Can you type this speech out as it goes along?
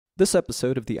This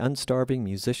episode of The Unstarving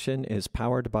Musician is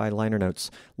powered by liner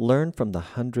notes. Learn from the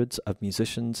hundreds of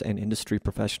musicians and industry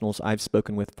professionals I've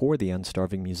spoken with for The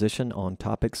Unstarving Musician on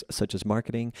topics such as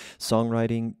marketing,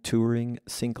 songwriting, touring,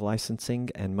 sync licensing,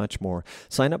 and much more.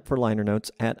 Sign up for liner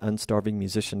notes at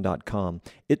unstarvingmusician.com.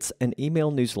 It's an email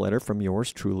newsletter from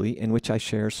yours truly in which I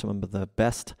share some of the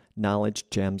best knowledge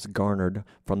gems garnered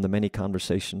from the many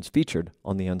conversations featured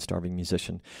on The Unstarving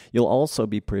Musician. You'll also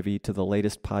be privy to the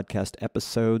latest podcast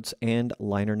episodes and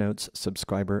liner notes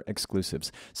subscriber exclusives.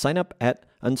 Sign up at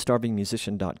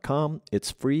unstarvingmusician.com.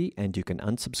 It's free and you can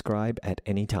unsubscribe at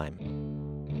any time.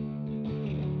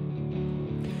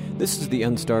 This is The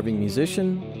Unstarving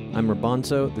Musician. I'm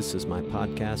Rabonzo. This is my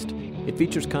podcast. It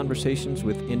features conversations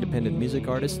with independent music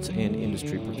artists and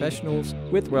industry professionals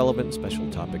with relevant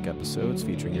special topic episodes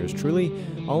featuring yours truly,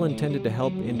 all intended to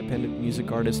help independent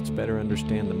music artists better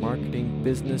understand the marketing,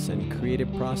 business, and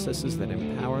creative processes that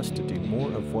empower us to do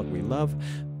more of what we love,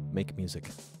 make music.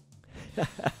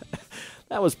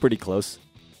 That was pretty close.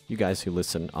 You guys who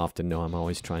listen often know I'm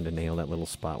always trying to nail that little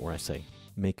spot where I say,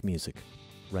 make music,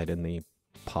 right in the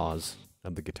pause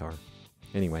of the guitar.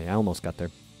 Anyway, I almost got there.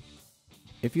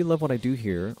 If you love what I do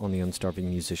here on The Unstarving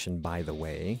Musician, by the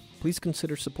way, please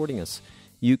consider supporting us.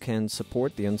 You can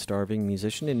support The Unstarving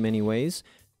Musician in many ways.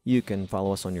 You can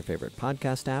follow us on your favorite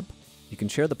podcast app. You can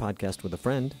share the podcast with a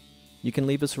friend. You can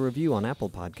leave us a review on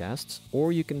Apple Podcasts,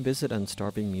 or you can visit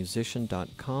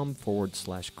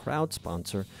unstarvingmusician.com/crowd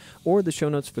sponsor or the show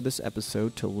notes for this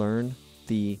episode to learn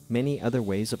the many other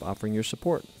ways of offering your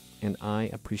support, and I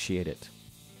appreciate it.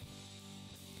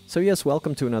 So yes,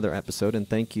 welcome to another episode, and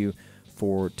thank you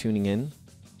for tuning in.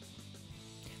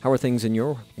 How are things in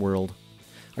your world?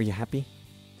 Are you happy?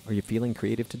 Are you feeling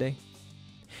creative today?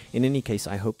 In any case,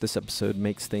 I hope this episode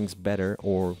makes things better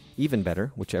or even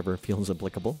better, whichever feels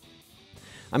applicable.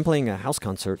 I'm playing a house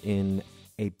concert in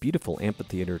a beautiful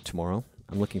amphitheater tomorrow.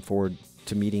 I'm looking forward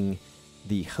to meeting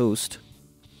the host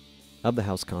of the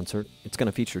house concert. It's going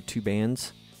to feature two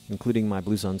bands, including my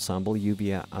blues ensemble,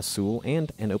 Lluvia Azul,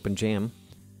 and an open jam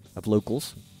of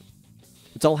locals.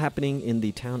 It's all happening in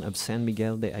the town of San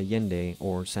Miguel de Allende,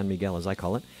 or San Miguel as I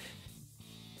call it.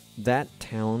 That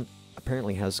town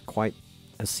apparently has quite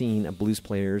a scene of blues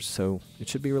players, so it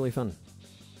should be really fun.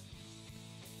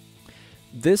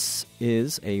 This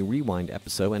is a rewind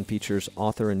episode and features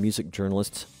author and music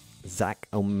journalist Zack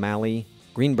O'Malley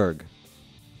Greenburg.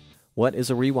 What is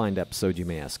a rewind episode, you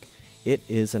may ask? It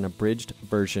is an abridged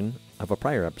version of a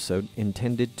prior episode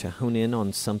intended to hone in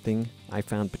on something I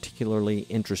found particularly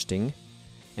interesting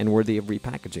and worthy of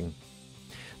repackaging.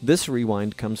 This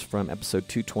rewind comes from episode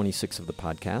 226 of the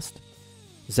podcast.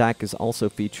 Zack is also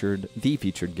the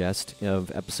featured guest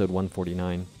of episode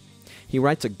 149. He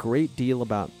writes a great deal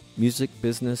about music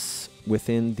business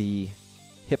within the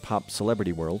hip-hop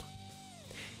celebrity world.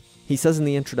 He says in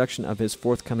the introduction of his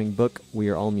forthcoming book, We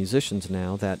Are All Musicians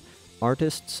Now, that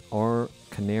artists are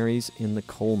canaries in the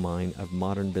coal mine of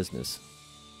modern business,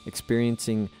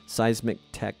 experiencing seismic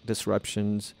tech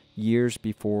disruptions years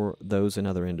before those in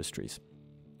other industries.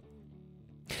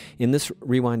 In this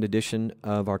rewind edition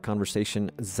of our conversation,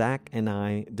 Zack and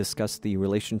I discuss the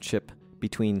relationship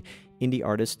between indie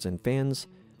artists and fans,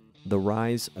 the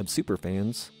rise of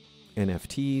superfans,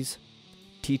 NFTs,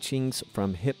 teachings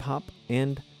from hip-hop,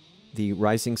 and the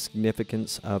rising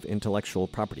significance of intellectual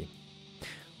property.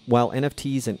 While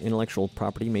NFTs and intellectual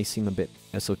property may seem a bit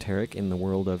esoteric in the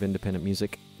world of independent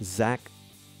music, Zack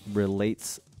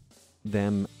relates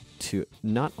them to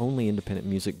not only independent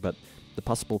music, but the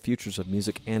possible futures of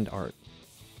music and art.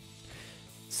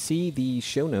 See the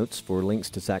show notes for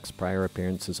links to Zack's prior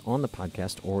appearances on the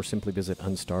podcast, or simply visit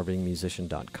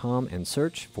unstarvingmusician.com and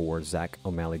search for Zack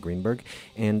O'Malley Greenburg.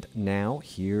 And now,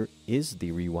 here is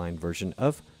the rewind version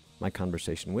of my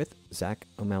conversation with Zack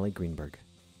O'Malley Greenburg.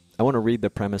 I want to read the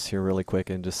premise here really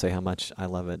quick and just say how much I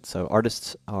love it. So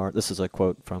artists are, this is a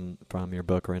quote from your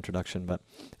book or introduction, but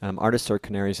artists are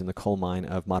canaries in the coal mine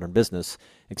of modern business,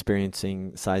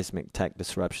 experiencing seismic tech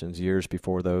disruptions years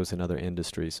before those in other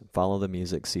industries. Follow the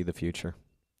music, see the future.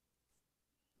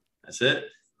 That's it.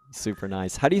 Super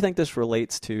nice. How do you think this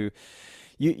relates to,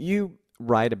 you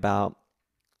write about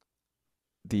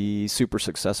the super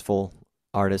successful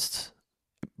artists,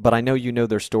 but I know you know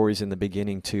their stories in the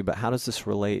beginning too, but how does this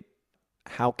relate?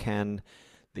 How can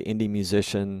the indie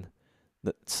musician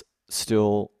that's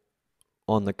still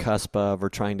on the cusp of or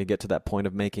trying to get to that point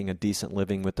of making a decent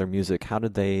living with their music, how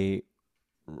did they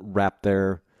wrap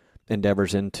their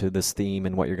endeavors into this theme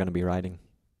and what you're going to be writing?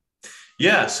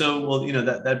 Yeah. So, well,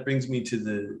 that brings me to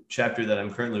the chapter that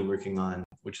I'm currently working on,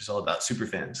 which is all about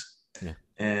superfans. Yeah.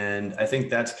 And I think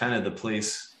that's kind of the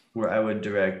place where I would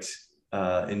direct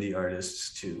indie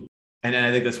artists too. And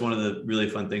I think that's one of the really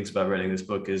fun things about writing this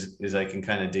book is I can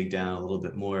kind of dig down a little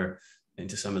bit more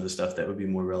into some of the stuff that would be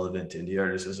more relevant to indie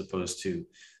artists as opposed to,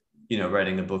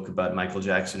 writing a book about Michael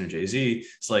Jackson or Jay-Z.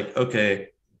 It's like, okay,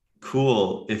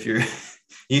 cool. If you're,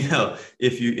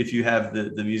 if you have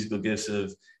the musical gifts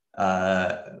of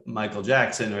Michael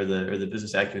Jackson or the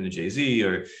business acumen of Jay-Z,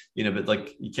 or, but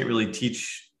like you can't really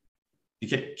teach. You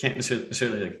can't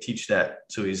necessarily like teach that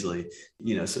so easily.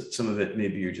 So some of it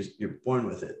maybe you're born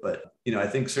with it. But I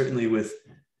think certainly with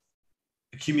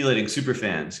accumulating super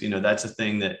fans, that's a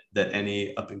thing that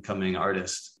any up and coming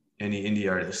artist, any indie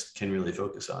artist can really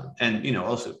focus on, and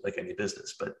also like any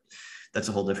business. But that's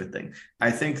a whole different thing. I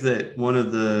think that one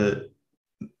of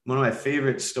my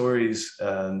favorite stories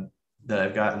that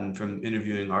I've gotten from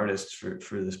interviewing artists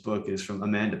for this book is from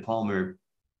Amanda Palmer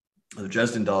of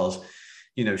Dresden Dolls.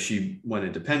 She went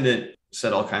independent,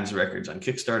 set all kinds of records on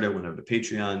Kickstarter, went over to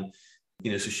Patreon,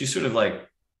 so she's sort of like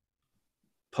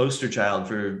poster child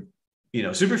for,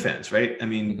 super fans, right? I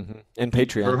mean, and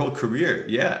Patreon, her whole career.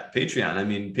 Yeah. Patreon. I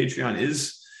mean,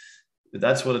 Patreon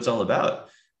that's what it's all about.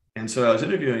 And so I was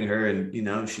interviewing her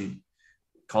and, she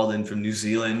called in from New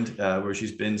Zealand, where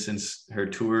she's been since her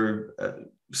tour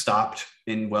stopped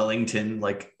in Wellington,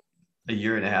 like a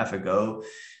year and a half ago.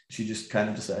 She just kind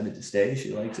of decided to stay.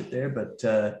 She likes it there.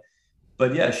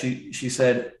 But yeah, she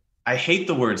said, I hate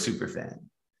the word super fan.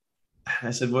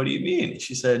 I said, what do you mean?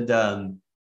 She said,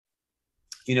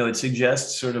 it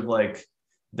suggests sort of like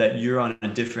that you're on a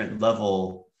different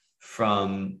level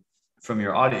from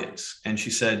your audience. And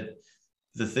she said,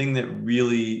 the thing that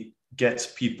really gets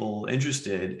people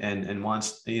interested and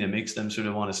wants, makes them sort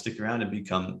of want to stick around and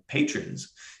become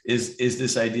patrons is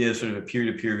this idea of sort of a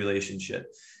peer-to-peer relationship.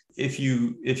 If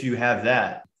you have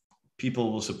that,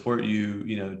 people will support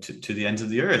you, to the ends of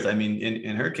the earth. I mean,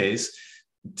 in her case,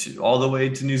 all the way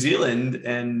to New Zealand.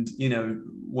 And,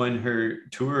 when her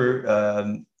tour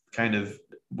kind of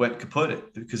went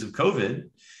kaput because of COVID,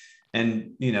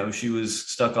 and, she was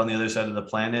stuck on the other side of the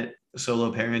planet,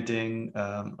 solo parenting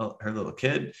her little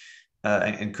kid,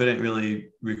 and couldn't really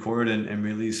record and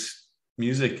release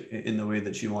music in the way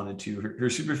that she wanted to. Her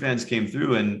super fans came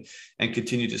through and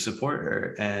continued to support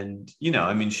her. And,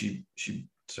 she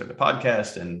started a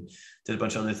podcast and did a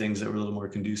bunch of other things that were a little more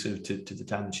conducive to the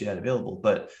time that she had available.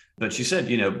 But she said,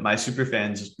 my super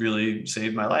fans really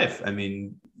saved my life. I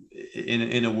mean,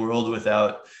 in a world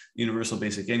without universal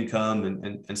basic income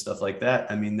and stuff like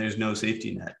that, I mean, there's no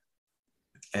safety net.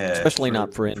 Especially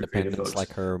not for independents like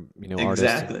her, artists.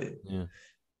 Exactly. Yeah.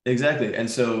 Exactly. And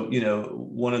so,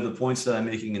 one of the points that I'm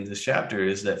making in this chapter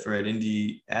is that for an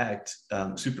indie act,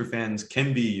 super fans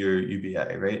can be your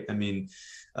UBI, right? I mean,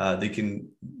 they can,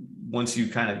 once you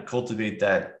kind of cultivate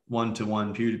that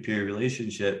one-to-one peer-to-peer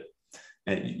relationship,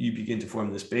 and you begin to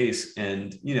form this base,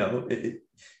 and,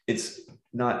 it's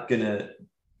not gonna,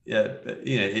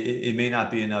 it may not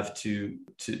be enough to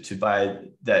buy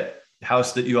that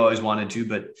house that you always wanted to,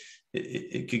 but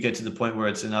it could get to the point where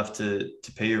it's enough to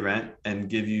pay your rent and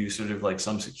give you sort of like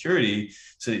some security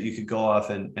so that you could go off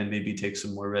and maybe take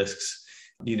some more risks,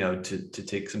 to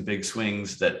take some big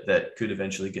swings that could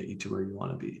eventually get you to where you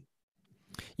want to be.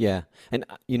 Yeah. And,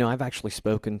 I've actually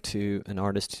spoken to an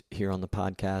artist here on the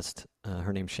podcast.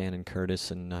 Her name's Shannon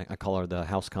Curtis, and I call her the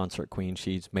house concert queen.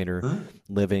 She's made her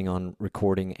living on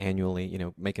recording annually,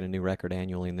 making a new record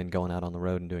annually and then going out on the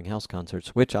road and doing house concerts,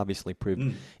 which obviously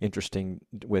proved interesting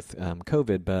with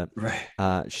COVID. But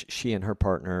right. She and her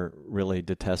partner really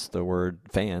detest the word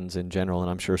fans in general, and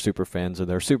I'm sure super fans are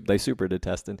they super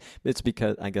detest it. It's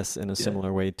because, I guess, in a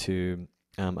similar way to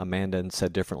Amanda, and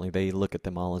said differently, they look at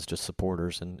them all as just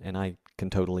supporters, and I can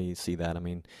totally see that. I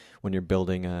mean, when you're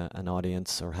building an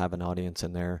audience or have an audience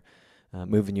and they're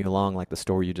moving you along, like the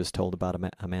story you just told about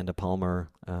Amanda Palmer,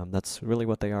 that's really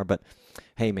what they are. But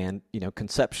hey, man,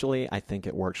 conceptually, I think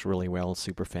it works really well as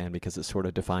Superfan because it sort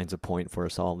of defines a point for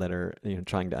us all that are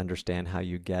trying to understand how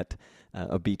you get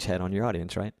a beachhead on your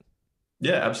audience, right?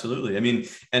 Yeah, absolutely. I mean,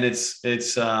 and it's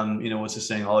what's the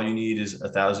saying? All you need is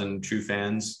 1,000 true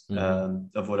fans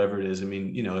of whatever it is. I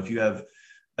mean, if you have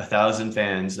 1,000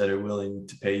 fans that are willing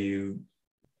to pay you,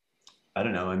 I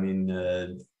don't know, I mean,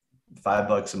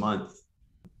 $5 a month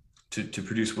to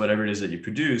produce whatever it is that you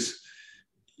produce,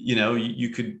 you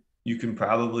can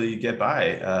probably get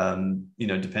by,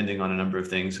 depending on a number of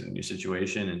things in your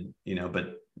situation, and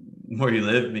but where you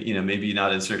live, maybe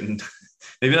not in certain.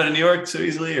 Maybe not in New York so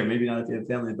easily, or maybe not if you have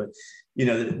family, but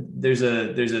there's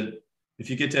a if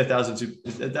you get to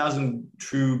 1,000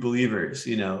 true believers,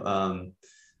 a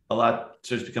lot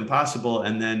starts to become possible.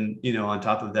 And then, on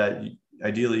top of that,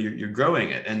 ideally you're growing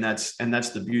it. And that's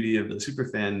the beauty of the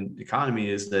superfan economy,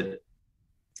 is that,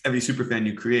 every superfan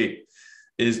you create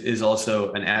is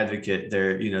also an advocate.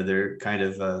 They're kind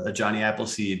of a Johnny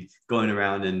Appleseed going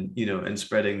around and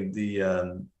spreading the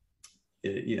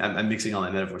I'm mixing all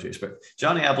my metaphors here, but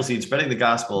Johnny Appleseed spreading the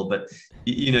gospel. But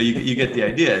you get the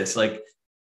idea. It's like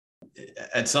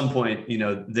at some point,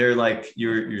 they're like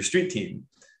your street team.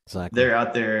 Exactly. They're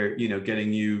out there,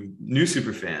 getting you new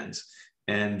super fans,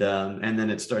 and then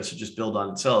it starts to just build on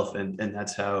itself, and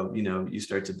that's how you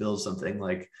start to build something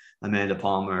like Amanda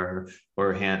Palmer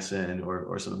or Hanson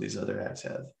or some of these other acts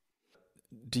have.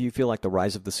 Do you feel like the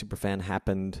rise of the superfan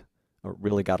happened or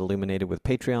really got illuminated with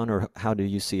Patreon, or how do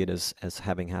you see it as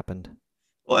having happened?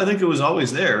 Well, I think it was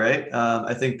always there, right?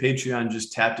 I think Patreon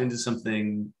just tapped into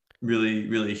something really,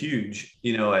 really huge.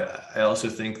 I also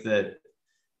think that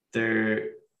there,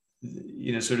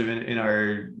 sort of in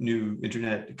our new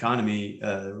internet economy,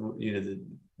 the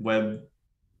web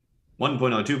 1.0,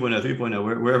 2.0,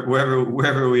 3.0,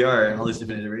 wherever we are in all these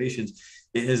different iterations,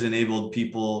 it has enabled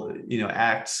people,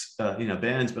 acts,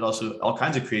 bands, but also all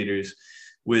kinds of creators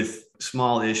with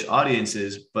small-ish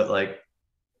audiences, but like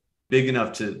big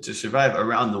enough to survive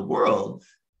around the world,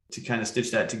 to kind of stitch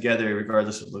that together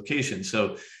regardless of location.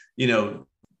 So,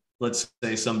 let's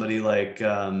say somebody like,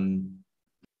 I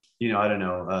don't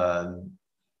know.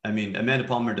 Amanda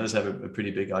Palmer does have a pretty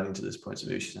big audience at this point, so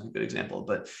maybe she's not a good example,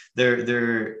 but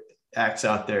there acts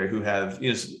out there who have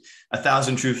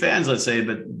 1,000 true fans, let's say,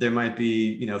 but there might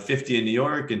be 50 in New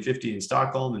York and 50 in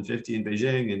Stockholm and 50 in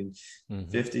Beijing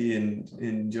and 50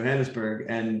 in Johannesburg,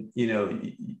 and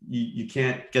you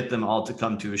can't get them all to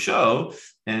come to a show.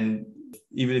 And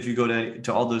even if you go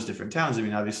to all those different towns,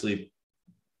 obviously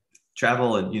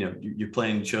travel and you're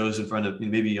playing shows in front of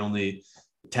maybe only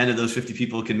 10 of those 50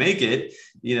 people can make it.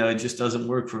 It just doesn't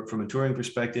work from a touring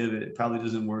perspective. It probably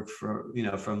doesn't work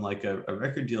from like a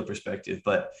record deal perspective.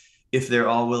 But if they're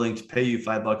all willing to pay you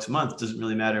 $5 a month, it doesn't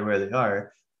really matter where they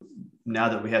are. Now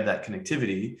that we have that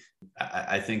connectivity,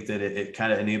 I think that it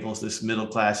kind of enables this middle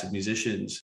class of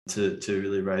musicians to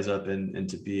really rise up and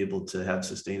to be able to have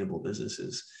sustainable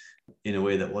businesses in a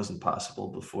way that wasn't possible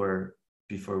before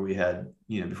we had,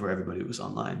 before everybody was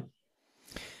online.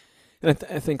 And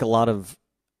I think a lot of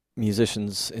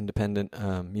musicians, independent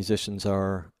musicians,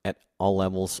 are at all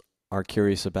levels are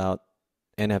curious about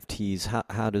NFTs.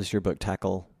 How does your book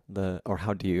tackle or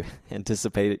how do you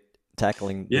anticipate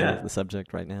tackling the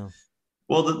subject right now?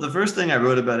 Well, the first thing I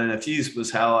wrote about NFTs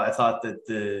was how I thought that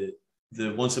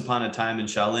the Once Upon a Time in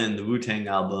Shaolin, the Wu-Tang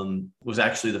album, was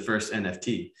actually the first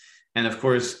NFT. And of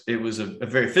course, it was a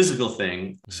very physical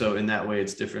thing. So in that way,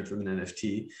 it's different from an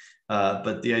NFT.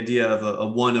 But the idea of a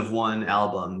one-of-one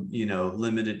album,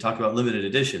 talk about limited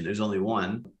edition, there's only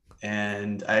one.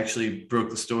 And I actually broke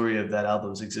the story of that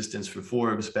album's existence for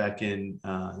Forbes back in,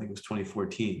 I think it was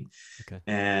 2014. Okay.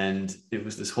 And it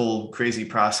was this whole crazy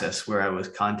process where I was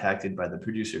contacted by the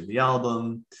producer of the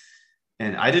album.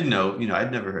 And I didn't know,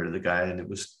 I'd never heard of the guy. And it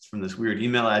was from this weird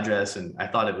email address. And I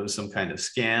thought it was some kind of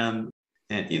scam.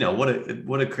 And,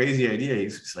 what a crazy idea.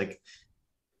 He's like,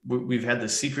 we've had the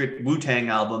secret Wu-Tang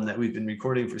album that we've been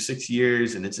recording for 6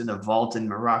 years, and it's in a vault in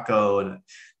Morocco. And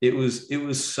it was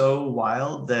so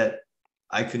wild that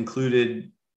I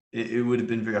concluded it would have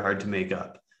been very hard to make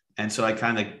up. And so I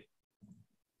kind of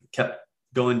kept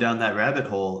going down that rabbit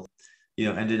hole,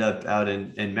 ended up out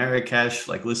in Marrakesh,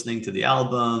 like listening to the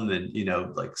album and,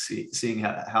 like seeing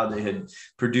how they had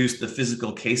produced the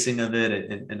physical casing of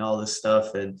it and all this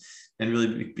stuff and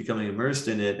really becoming immersed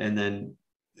in it. And then,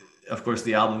 of course,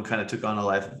 the album kind of took on a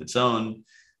life of its own,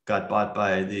 got bought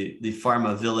by the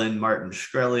pharma villain, Martin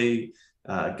Shkreli,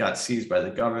 got seized by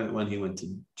the government when he went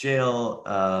to jail,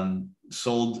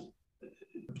 sold,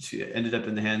 ended up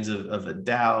in the hands of a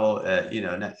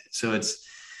DAO, so it's,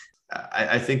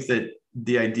 I think that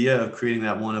the idea of creating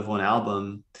that one-of-one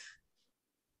album,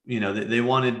 they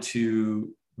wanted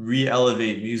to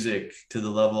re-elevate music to the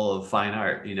level of fine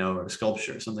art, or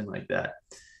sculpture, something like that.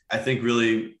 I think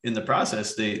really in the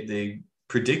process, they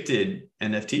predicted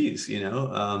NFTs,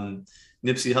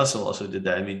 Nipsey Hussle also did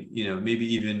that.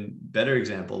 Maybe even better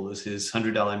example was his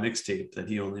 $100 mixtape that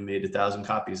he only made 1,000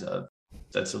 copies of.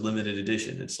 That's a limited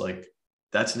edition. It's like,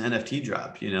 that's an NFT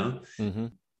drop, Mm-hmm.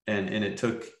 And it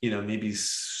took, maybe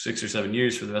 6 or 7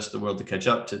 years for the rest of the world to catch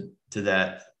up to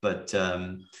that. But,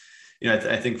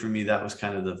 I think for me, that was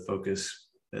kind of the focus,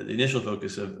 the initial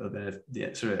focus of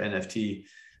the sort of NFT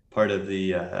part of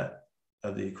the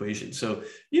equation. So,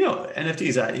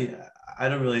 NFTs, I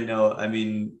don't really know.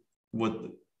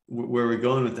 Where we're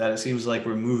going with that, it seems like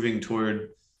we're moving toward,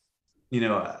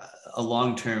 a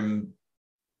long-term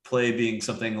play being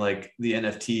something like the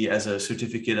NFT as a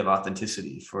certificate of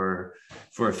authenticity for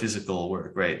a physical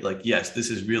work, right? Like, yes, this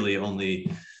is really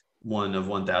only one of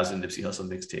 1,000 Nipsey Hussle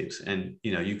mixtapes. And,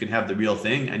 you know, you can have the real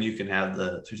thing and you can have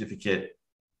the certificate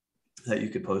that you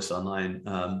could post online.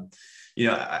 You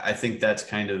know, I think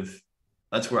that's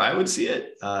where I would see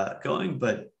it going.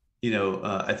 But, you know,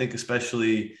 I think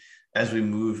especially as we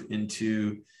move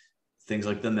into things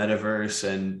like the metaverse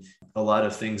and a lot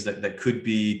of things that could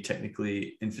be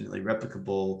technically infinitely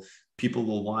replicable, people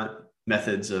will want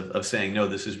methods of saying, no,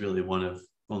 this is really one of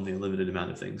only a limited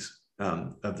amount of things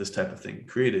of this type of thing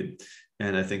created.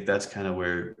 And I think that's kind of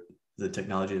where the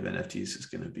technology of NFTs is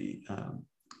going to be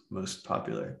most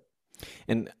popular.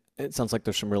 And it sounds like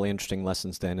there's some really interesting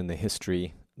lessons then in the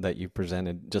history that you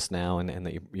presented just now and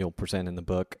that you'll present in the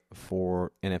book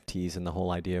for NFTs and the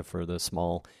whole idea for the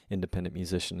small independent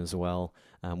musician as well,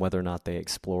 whether or not they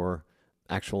explore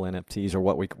actual NFTs or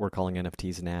what we're calling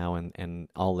NFTs now and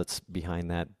all that's behind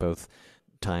that, both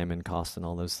time and cost and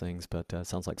all those things. But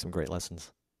sounds like some great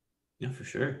lessons. Yeah, for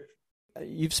sure.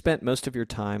 You've spent most of your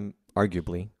time,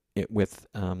 arguably, with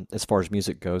as far as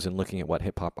music goes and looking at what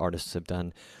hip-hop artists have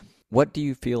done. What do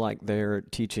you feel like they're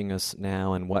teaching us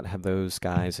now, and what have those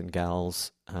guys and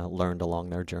gals learned along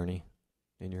their journey,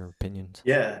 in your opinions?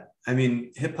 Yeah, I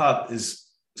mean, hip hop is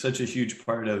such a huge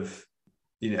part of,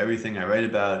 you know, everything I write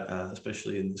about,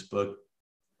 especially in this book.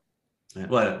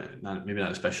 Well, maybe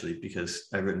not especially, because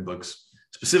I've written books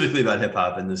specifically about hip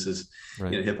hop, and this is,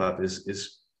 right. You know, hip hop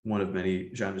is one of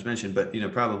many genres mentioned, but, you know,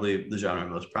 probably the genre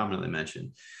most prominently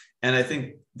mentioned. And I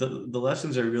think the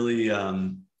lessons are really,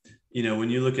 you know, when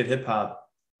you look at hip hop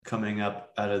coming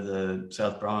up out of the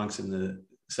South Bronx in the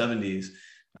 70s,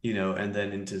 you know, and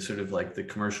then into sort of like the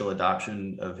commercial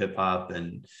adoption of hip hop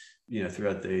and, you know,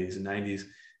 throughout the 80s and 90s,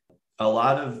 a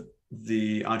lot of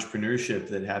the entrepreneurship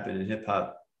that happened in hip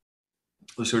hop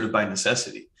was sort of by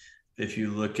necessity. If you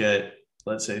look at,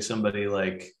 let's say, somebody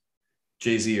like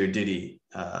Jay-Z or Diddy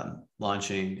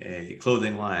launching a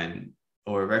clothing line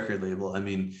or a record label, I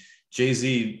mean,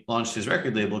 Jay-Z launched his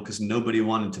record label because nobody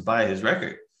wanted to buy his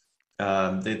record.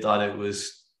 They thought it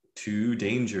was too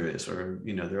dangerous, or,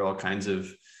 you know, there are all kinds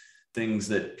of things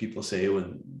that people say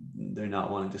when they're not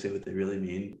wanting to say what they really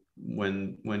mean.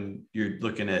 When you're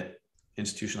looking at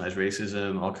institutionalized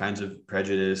racism, all kinds of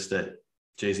prejudice that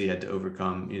Jay-Z had to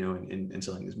overcome, you know, in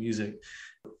selling his music.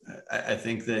 I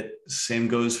think that same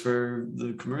goes for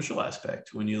the commercial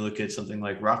aspect. When you look at something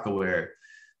like Rockaware,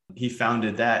 he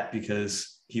founded that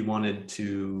because he wanted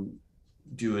to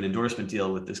do an endorsement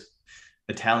deal with this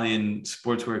Italian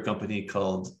sportswear company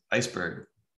called Iceberg,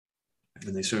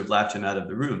 and they sort of laughed him out of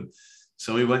the room.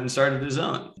 So he went and started his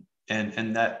own,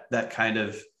 and that kind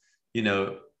of, you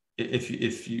know,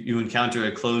 if you encounter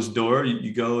a closed door,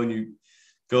 you go and you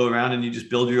go around and you just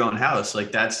build your own house.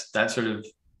 Like that's sort of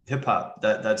hip hop.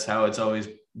 That's how it's always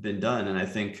been done. And I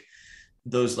think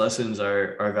those lessons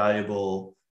are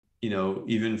valuable, you know,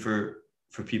 even for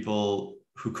people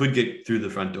who could get through the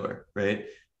front door, right?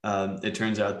 It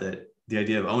turns out that the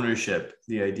idea of ownership,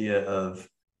 the idea of,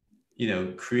 you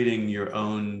know, creating your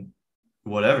own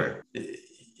whatever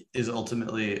is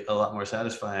ultimately a lot more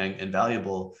satisfying and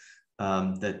valuable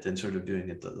than sort of doing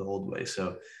it the old way.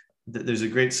 So there's a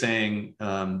great saying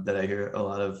that I hear a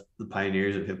lot of the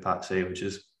pioneers of hip hop say, which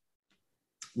is,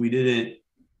 we didn't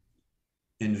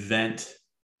invent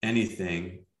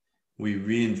anything, we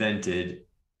reinvented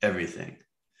everything.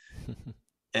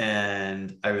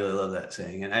 And I really love that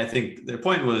saying. And I think their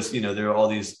point was, you know, there are all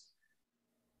these,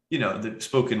 you know, the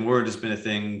spoken word has been a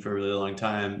thing for a really long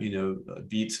time, you know,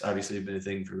 beats obviously have been a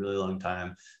thing for a really long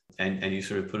time, and you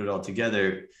sort of put it all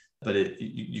together, but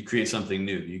you create something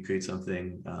new, you create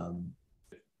something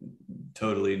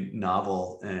totally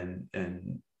novel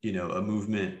and you know, a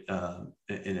movement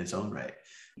in its own right.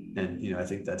 And, you know, I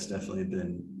think that's definitely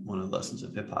been one of the lessons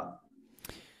of hip hop.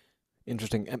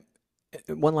 Interesting.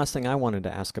 One last thing I wanted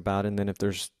to ask about, and then if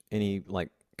there's any like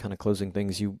kind of closing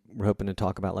things you were hoping to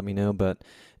talk about, let me know. But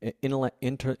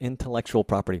intellectual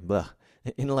property,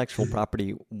 intellectual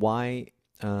property, why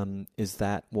is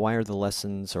that? Why are the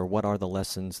lessons, or what are the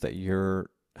lessons that you're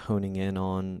honing in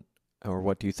on, or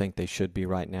what do you think they should be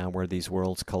right now, where these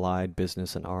worlds collide,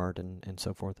 business and art and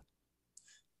so forth?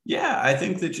 Yeah, I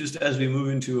think that just as we move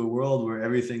into a world where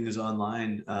everything is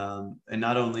online, and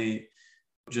not only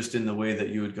just in the way that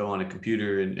you would go on a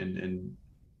computer and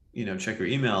you know, check your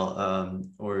email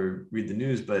or read the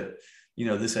news, but, you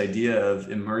know, this idea of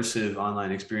immersive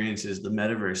online experiences, the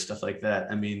metaverse, stuff like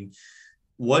that. I mean,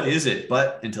 what is it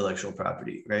but intellectual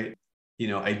property, right? You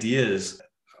know, ideas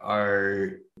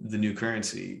are the new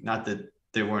currency. Not that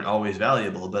they weren't always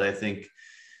valuable, but I think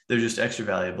they're just extra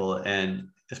valuable. And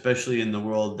especially in the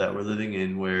world that we're living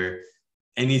in, where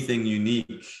anything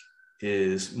unique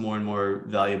is more and more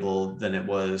valuable than it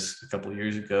was a couple of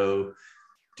years ago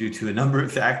due to a number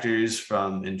of factors,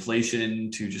 from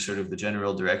inflation to just sort of the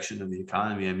general direction of the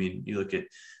economy. I mean, you look at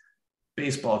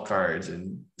baseball cards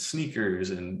and sneakers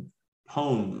and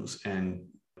homes and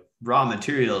raw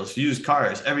materials, used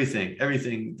cars,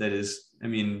 everything that is, I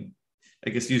mean, I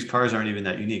guess used cars aren't even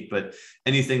that unique, but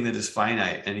anything that is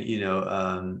finite and,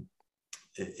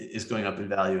 is going up in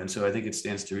value. And so I think it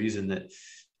stands to reason that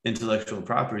intellectual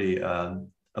property,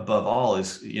 above all,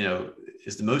 is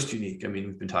the most unique. I mean,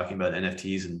 we've been talking about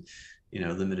NFTs and,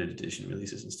 limited edition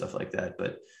releases and stuff like that,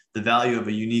 but the value of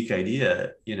a unique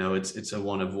idea, it's a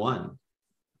one of one.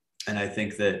 And I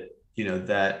think that,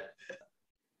 that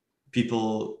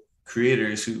people,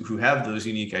 creators who have those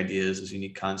unique ideas, those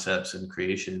unique concepts and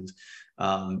creations,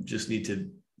 just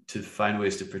need to find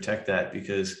ways to protect that,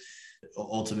 because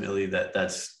ultimately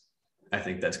I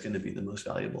think that's going to be the most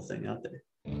valuable thing out there.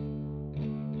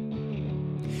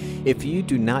 If you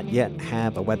do not yet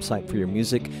have a website for your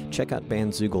music, check out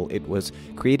Bandzoogle. It was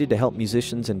created to help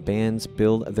musicians and bands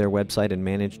build their website and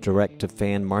manage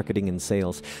direct-to-fan marketing and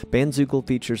sales. Bandzoogle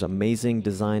features amazing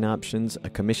design options, a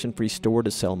commission-free store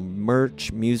to sell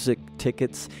merch, music,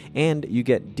 tickets, and you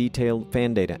get detailed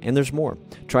fan data. And there's more.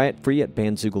 Try it free at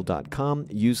bandzoogle.com.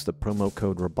 Use the promo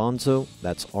code ROBONZO,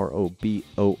 that's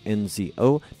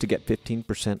ROBONZO, to get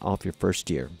 15% off your first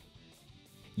year.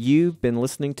 You've been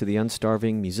listening to The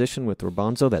Unstarving Musician with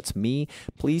Robonzo. That's me.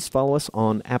 Please follow us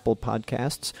on Apple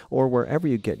Podcasts or wherever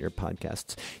you get your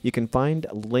podcasts. You can find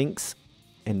links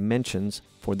and mentions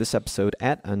for this episode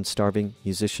at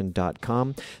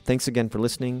unstarvingmusician.com. Thanks again for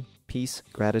listening. Peace,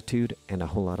 gratitude, and a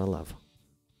whole lot of love.